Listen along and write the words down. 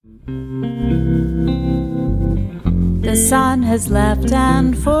The sun has left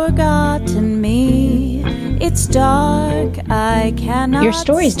and forgotten me. It's dark, I cannot Your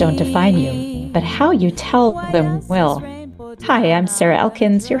stories don't define you, but how you tell them will. Hi, I'm Sarah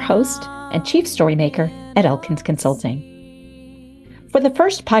Elkins, your host and chief storymaker at Elkins Consulting. For the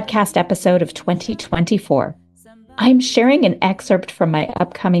first podcast episode of 2024, I'm sharing an excerpt from my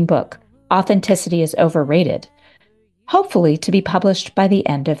upcoming book, Authenticity is Overrated, hopefully to be published by the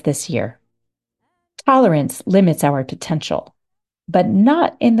end of this year. Tolerance limits our potential, but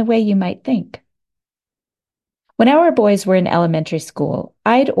not in the way you might think. When our boys were in elementary school,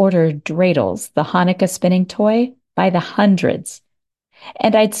 I'd order dreidels, the Hanukkah spinning toy, by the hundreds.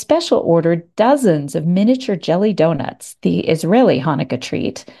 And I'd special order dozens of miniature jelly donuts, the Israeli Hanukkah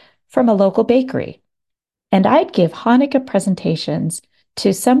treat, from a local bakery. And I'd give Hanukkah presentations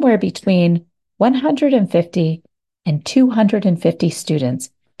to somewhere between 150 and 250 students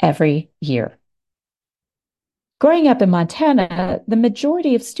every year. Growing up in Montana, the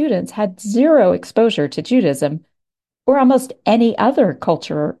majority of students had zero exposure to Judaism or almost any other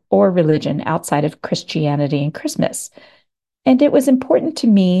culture or religion outside of Christianity and Christmas. And it was important to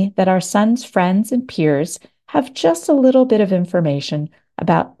me that our son's friends and peers have just a little bit of information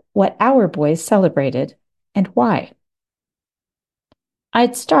about what our boys celebrated and why.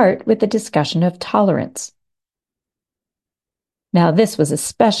 I'd start with the discussion of tolerance. Now, this was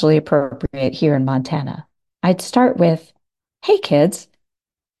especially appropriate here in Montana. I'd start with, "Hey kids,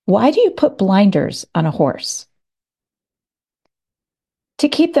 why do you put blinders on a horse?" "To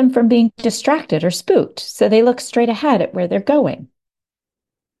keep them from being distracted or spooked, so they look straight ahead at where they're going."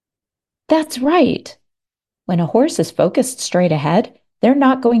 "That's right. When a horse is focused straight ahead, they're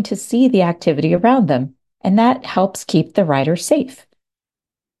not going to see the activity around them, and that helps keep the rider safe."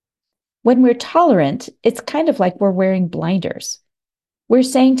 When we're tolerant, it's kind of like we're wearing blinders. We're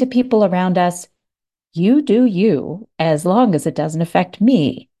saying to people around us, "You do you, as long as it doesn't affect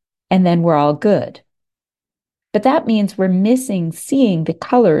me, and then we're all good." But that means we're missing seeing the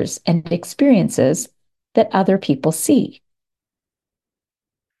colors and experiences that other people see.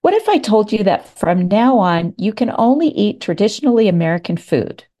 What if I told you that from now on, you can only eat traditionally American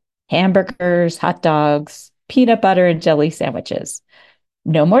food, hamburgers, hot dogs, peanut butter and jelly sandwiches?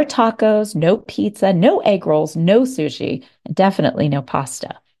 No more tacos, no pizza, no egg rolls, no sushi, and definitely no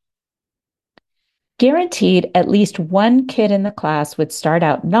pasta. Guaranteed, at least one kid in the class would start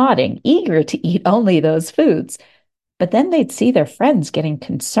out nodding, eager to eat only those foods. But then they'd see their friends getting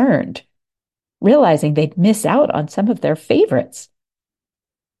concerned, realizing they'd miss out on some of their favorites.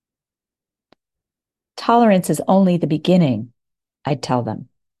 "Tolerance is only the beginning," I'd tell them.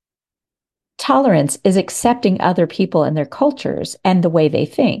 Tolerance is accepting other people and their cultures and the way they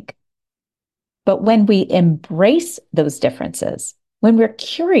think. But when we embrace those differences, when we're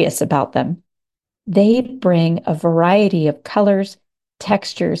curious about them, they bring a variety of colors,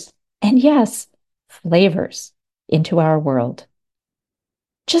 textures, and yes, flavors into our world.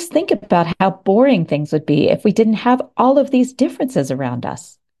 Just think about how boring things would be if we didn't have all of these differences around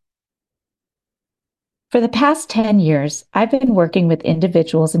us. For the past 10 years, I've been working with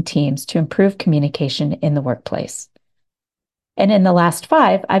individuals and teams to improve communication in the workplace. And in the last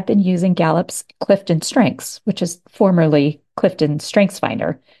 5, I've been using Gallup's Clifton Strengths, which is formerly Clifton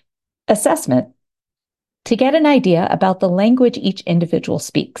StrengthsFinder, assessment to get an idea about the language each individual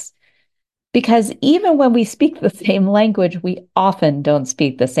speaks. Because even when we speak the same language, we often don't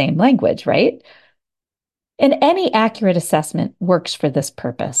speak the same language, right? And any accurate assessment works for this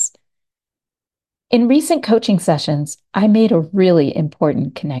purpose. In recent coaching sessions, I made a really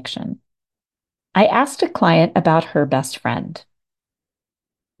important connection. I asked a client about her best friend.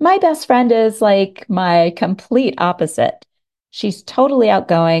 "My best friend is like my complete opposite. She's totally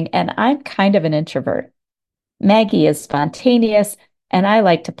outgoing, and I'm kind of an introvert. Maggie is spontaneous, and I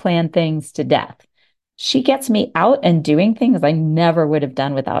like to plan things to death. She gets me out and doing things I never would have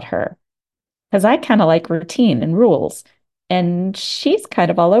done without her. Because I kind of like routine and rules, and she's kind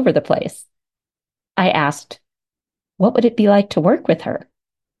of all over the place." I asked, "What would it be like to work with her?"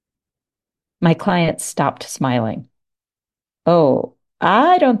 My client stopped smiling. "Oh,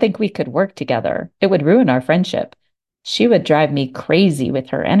 I don't think we could work together. It would ruin our friendship. She would drive me crazy with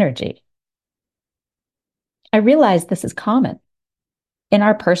her energy." I realize this is common. In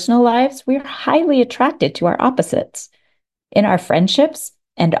our personal lives, we're highly attracted to our opposites. In our friendships,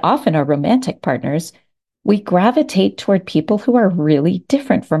 and often our romantic partners, we gravitate toward people who are really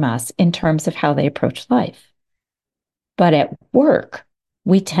different from us in terms of how they approach life. But at work,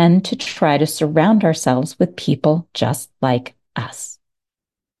 we tend to try to surround ourselves with people just like us.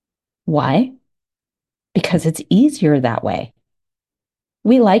 Why? Because it's easier that way.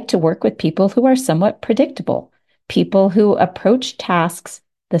 We like to work with people who are somewhat predictable, people who approach tasks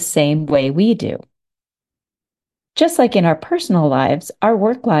the same way we do. Just like in our personal lives, our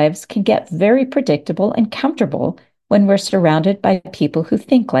work lives can get very predictable and comfortable when we're surrounded by people who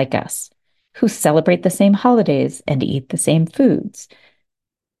think like us, who celebrate the same holidays and eat the same foods.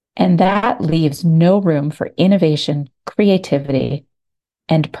 And that leaves no room for innovation, creativity,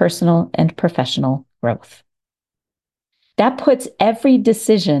 and personal and professional growth. That puts every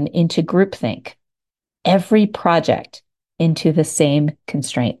decision into groupthink, every project into the same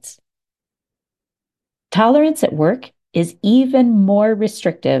constraints. Tolerance at work is even more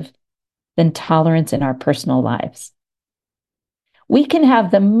restrictive than tolerance in our personal lives. We can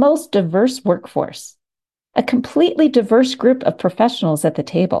have the most diverse workforce, a completely diverse group of professionals at the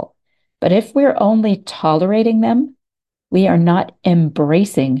table, but if we're only tolerating them, we are not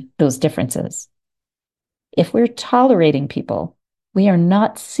embracing those differences. If we're tolerating people, we are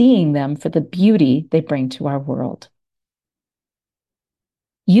not seeing them for the beauty they bring to our world.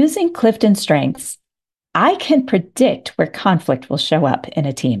 Using Clifton strengths, I can predict where conflict will show up in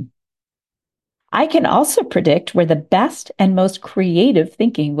a team. I can also predict where the best and most creative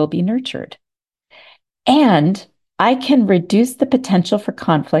thinking will be nurtured. And I can reduce the potential for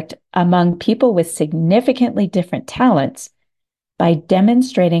conflict among people with significantly different talents by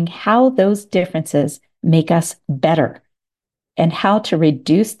demonstrating how those differences make us better and how to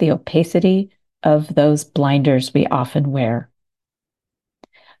reduce the opacity of those blinders we often wear.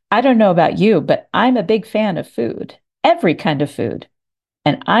 I don't know about you, but I'm a big fan of food, every kind of food,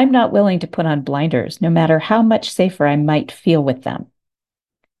 and I'm not willing to put on blinders no matter how much safer I might feel with them.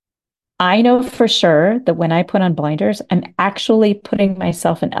 I know for sure that when I put on blinders, I'm actually putting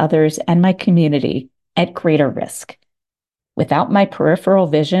myself and others and my community at greater risk. Without my peripheral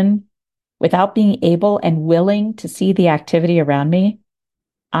vision, without being able and willing to see the activity around me,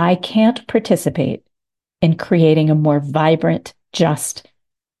 I can't participate in creating a more vibrant, just,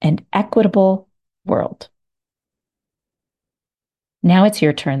 and equitable world. Now it's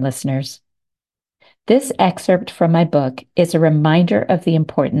your turn, listeners. This excerpt from my book is a reminder of the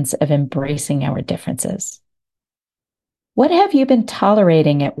importance of embracing our differences. What have you been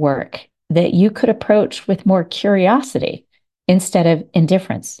tolerating at work that you could approach with more curiosity instead of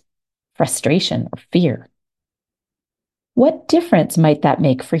indifference, frustration, or fear? What difference might that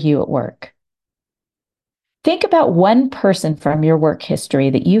make for you at work? Think about one person from your work history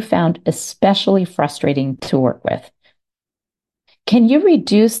that you found especially frustrating to work with. Can you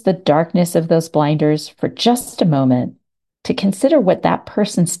reduce the darkness of those blinders for just a moment to consider what that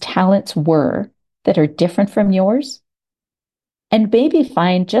person's talents were that are different from yours? And maybe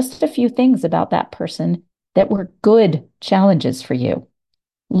find just a few things about that person that were good challenges for you,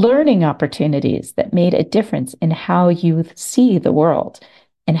 learning opportunities that made a difference in how you see the world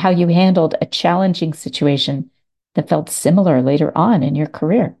and how you handled a challenging situation that felt similar later on in your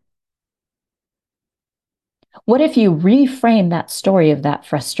career. What if you reframe that story of that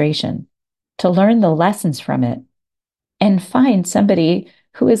frustration to learn the lessons from it and find somebody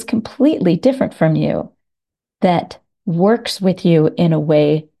who is completely different from you that works with you in a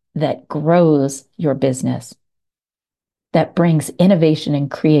way that grows your business, that brings innovation and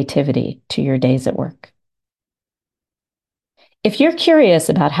creativity to your days at work? If you're curious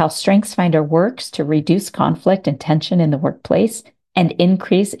about how StrengthsFinder works to reduce conflict and tension in the workplace and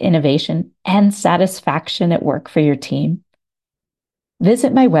increase innovation and satisfaction at work for your team,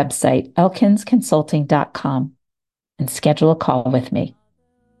 visit my website, elkinsconsulting.com, and schedule a call with me.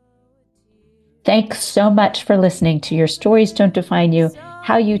 Thanks so much for listening to Your Stories Don't Define You,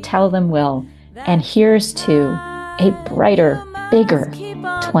 How You Tell Them Will, and here's to a brighter, bigger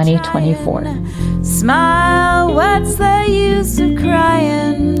 2024. Smile, what's the use of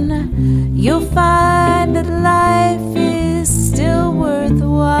crying? You'll find that life is still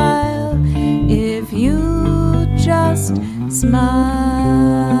worthwhile if you just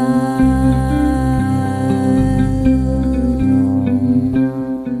smile.